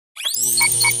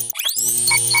Good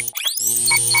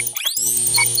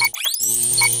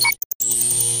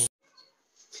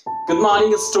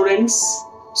morning, students.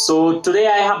 So today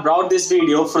I have brought this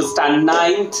video for standard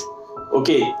 9th.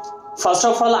 Okay, first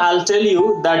of all I'll tell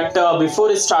you that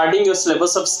before starting your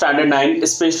syllabus of standard 9,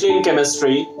 especially in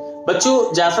chemistry,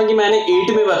 बच्चों जैसा कि मैंने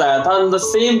 8 में बताया था, in the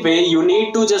same way you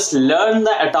need to just learn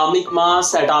the atomic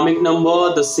mass, atomic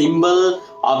number, the symbol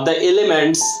of the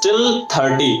elements till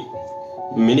 30.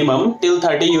 Minimum till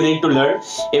 30 you need to learn.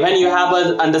 Even you have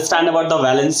a understand about the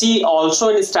valency also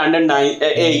in standard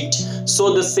 8.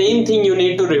 So the same thing you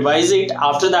need to revise it.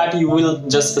 After that you will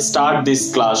just start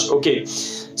this class. Okay,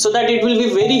 so that it will be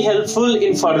very helpful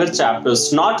in further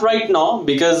chapters. Not right now,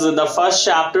 because the first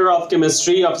chapter of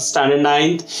chemistry of standard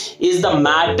 9th is the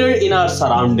matter in our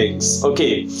surroundings.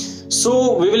 Okay,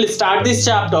 so we will start this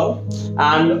chapter,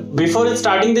 and before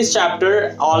starting this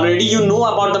chapter already you know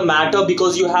about the matter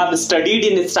because you have studied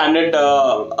in standard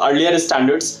earlier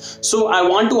standards. So I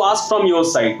want to ask from your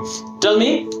side, tell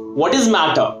me, what is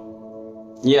matter?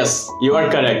 Yes, you are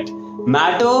correct.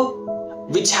 Matter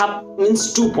which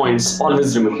means 2 points,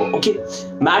 always remember. Okay,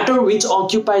 matter which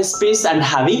occupies space and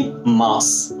having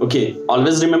mass. Okay,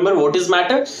 always remember what is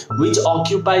matter which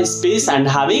occupies space and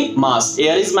having mass.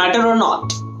 Air is matter or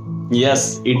not?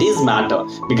 Yes, it is matter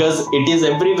because it is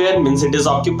everywhere, means it is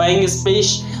occupying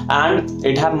space and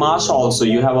it have mass also.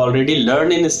 You have already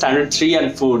learned in standard 3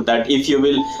 and 4 that if you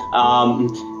will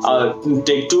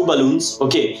take 2 balloons,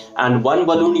 okay, and one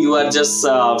balloon you are just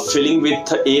filling with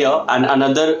air and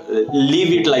another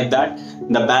leave it like that,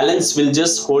 the balance will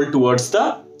just hold towards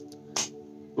the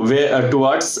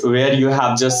where you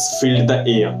have just filled the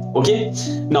air. Okay,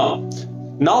 now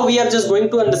we are just going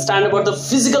to understand about the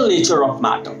physical nature of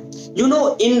matter. You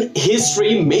know, in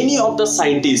history many of the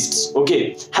scientists,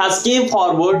 okay, has came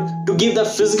forward to give the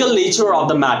physical nature of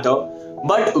the matter,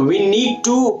 but we need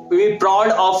to be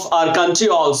proud of our country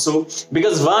also,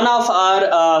 because one of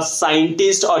our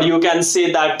scientists, or you can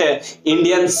say that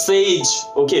Indian sage,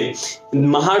 okay,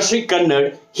 Maharshi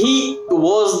Kannad, he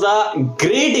was the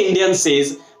great Indian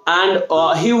sage, and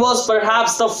he was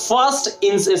perhaps the first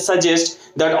in suggest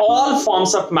that all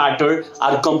forms of matter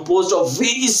are composed of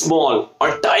very small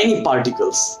or tiny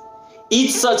particles.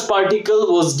 Each such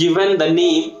particle was given the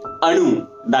name Anu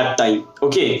that time.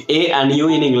 Okay, A and U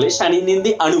in English and in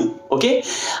Hindi Anu. Okay,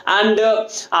 and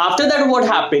after that what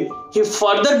happened? He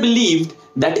further believed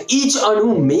that each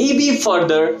Anu may be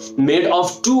further made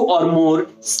of 2 or more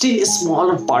still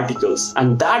smaller particles,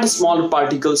 and that smaller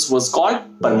particles was called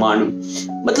परमाणु.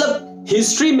 मतलब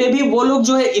history में भी वो लोग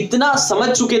जो है इतना समझ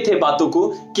चुके थे बातों को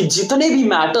कि जितने भी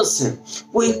मैटर्स हैं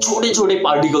वो एक छोटे छोटे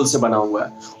पार्टिकल से बना हुआ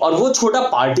है, और वो छोटा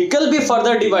पार्टिकल भी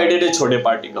फर्दर डिवाइडेड है छोटे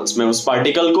पार्टिकल्स में. उस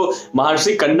पार्टिकल को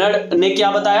महर्षि कन्नड़ ने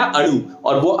क्या बताया? अणु.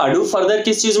 और वो अणु फर्दर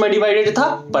किस चीज में डिवाइडेड था?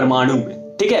 परमाणु में.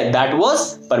 ठीक है, that was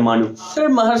परमाणु.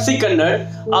 Maharshi Kannad,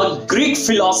 a Greek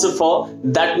philosopher,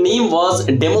 that name was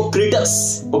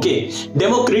Democritus. Okay,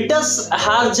 Democritus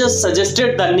has just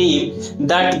suggested the name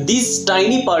that these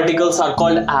tiny particles are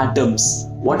called atoms.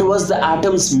 What was the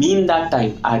atoms mean that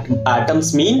time?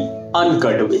 Atoms mean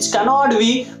uncut, which cannot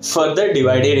be further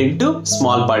divided into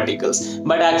small particles.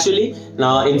 But actually,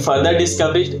 now in further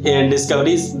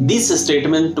discoveries, this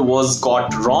statement was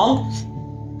got wrong.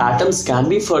 Atoms can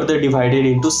be further divided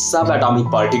into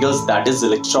subatomic particles, that is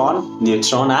electron,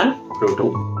 neutron and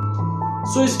proton.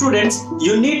 So students,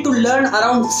 you need to learn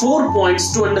around 4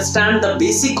 points to understand the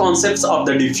basic concepts of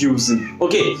the diffusion.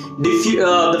 Okay,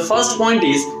 the first point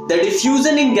is that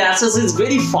diffusion in gases is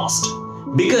very fast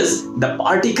because the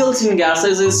particles in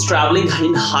gases is traveling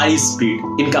in high speed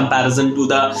in comparison to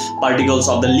the particles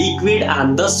of the liquid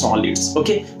and the solids.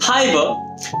 Okay, however,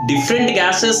 different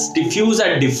gases diffuse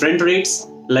at different rates.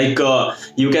 Like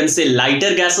you can say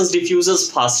lighter gases diffuses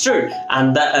faster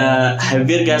and the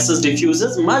heavier gases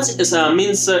diffuses much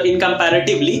means in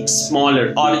comparatively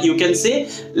smaller, or you can say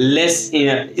less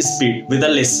speed, with a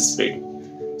less speed.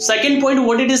 Second point,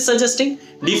 what it is suggesting?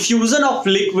 Diffusion of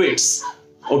liquids.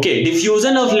 Okay,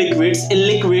 diffusion of liquids in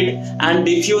liquid and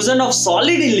diffusion of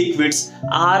solid in liquids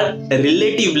are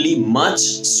relatively much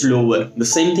slower. The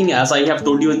same thing as I have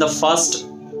told you in the first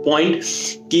point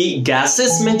कि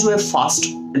gases में जो है fast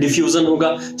diffusion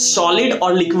होगा, solid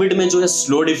और liquid में जो है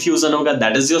slow diffusion होगा.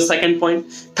 That is your second point.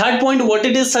 Third point, what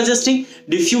it is suggesting?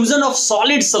 Diffusion of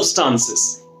solid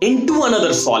substances into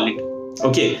another solid.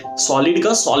 Okay, solid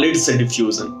का सॉलिड से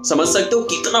डिफ्यूजन समझ सकते हो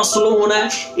कितना स्लो होना है.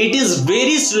 It is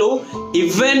very slow,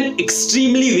 even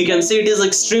extremely we can say it is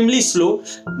extremely slow.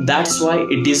 That's why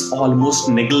it is almost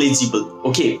negligible.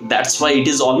 Okay, that's why it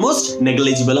is almost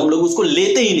negligible. हम लोग उसको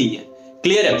लेते ही नहीं है.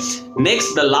 क्लियर है?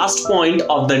 Next the last point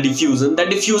of the diffusion, that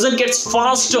diffusion gets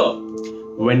faster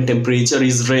when temperature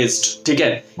is raised. ठीक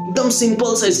है, एकदम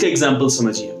सिंपल सा इसका एग्जांपल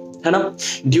समझिए, है ना?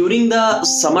 During the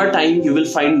summer time you will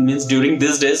find, means during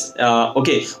this days,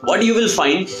 okay, what you will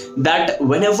find that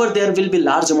whenever there will be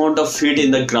large amount of heat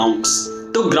in the grounds,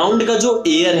 तो ground का जो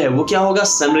air है वो क्या होगा,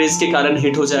 सन रेज के कारण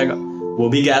heat हो जाएगा। वो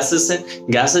भी गैसेस है,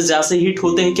 गैसेस जैसे हीट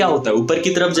होते हैं क्या होता है, ऊपर की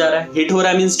तरफ जा रहा है, हीट हो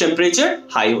रहा है, मींस टेम्परेचर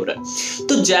हाई हो रहा है।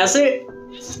 तो जैसे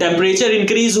टेम्परेचर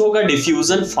इंक्रीज होगा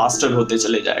डिफ्यूजन फास्टर होते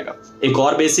चले जाएगा। एक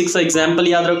और बेसिक सा एग्जांपल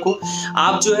याद रखो,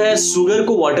 आप जो है शुगर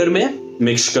को वाटर में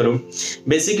मिक्स करो,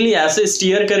 बेसिकली ऐसे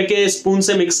स्टीयर करके स्पून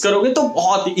से मिक्स करोगे तो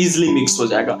बहुत इजीली मिक्स हो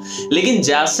जाएगा, लेकिन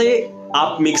जैसे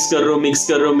आप मिक्स कर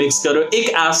रहे हो, एक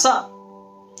ऐसा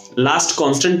लास्ट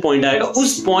कांस्टेंट पॉइंट आएगा,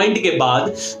 उस पॉइंट के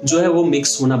बाद जो है वो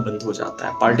मिक्स होना बंद हो जाता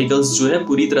है, पार्टिकल्स जो है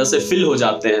पूरी तरह से फिल हो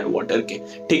जाते हैं वाटर के,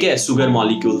 ठीक है, शुगर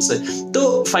मॉलिक्यूल से।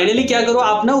 तो फाइनली क्या करो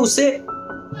आप ना, उसे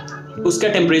उसका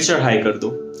टेम्परेचर हाई कर दो,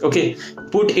 okay,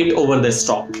 put it over the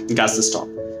stop, gas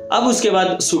stop. अब उसके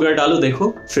बाद शुगर डालो,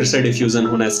 देखो फिर से डिफ्यूजन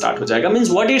होना स्टार्ट हो जाएगा। Means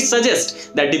what it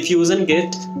suggest that diffusion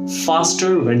gate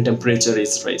faster when temperature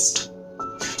is raised.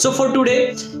 So for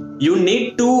today, you need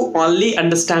to only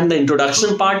understand the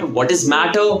introduction part, what is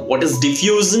matter, what is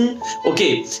diffusion, okay,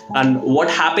 and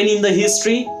what happened in the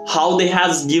history, how they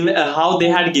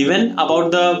had given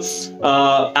about the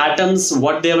atoms,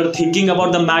 what they were thinking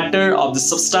about the matter of the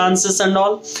substances and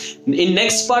all. In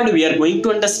next part, we are going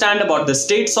to understand about the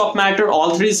states of matter,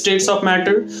 all three states of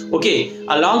matter, okay,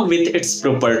 along with its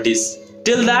properties.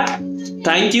 Till that,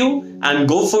 thank you and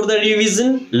go for the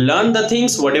revision. Learn the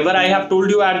things whatever I have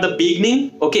told you at the beginning.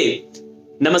 Okay,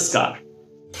 namaskar.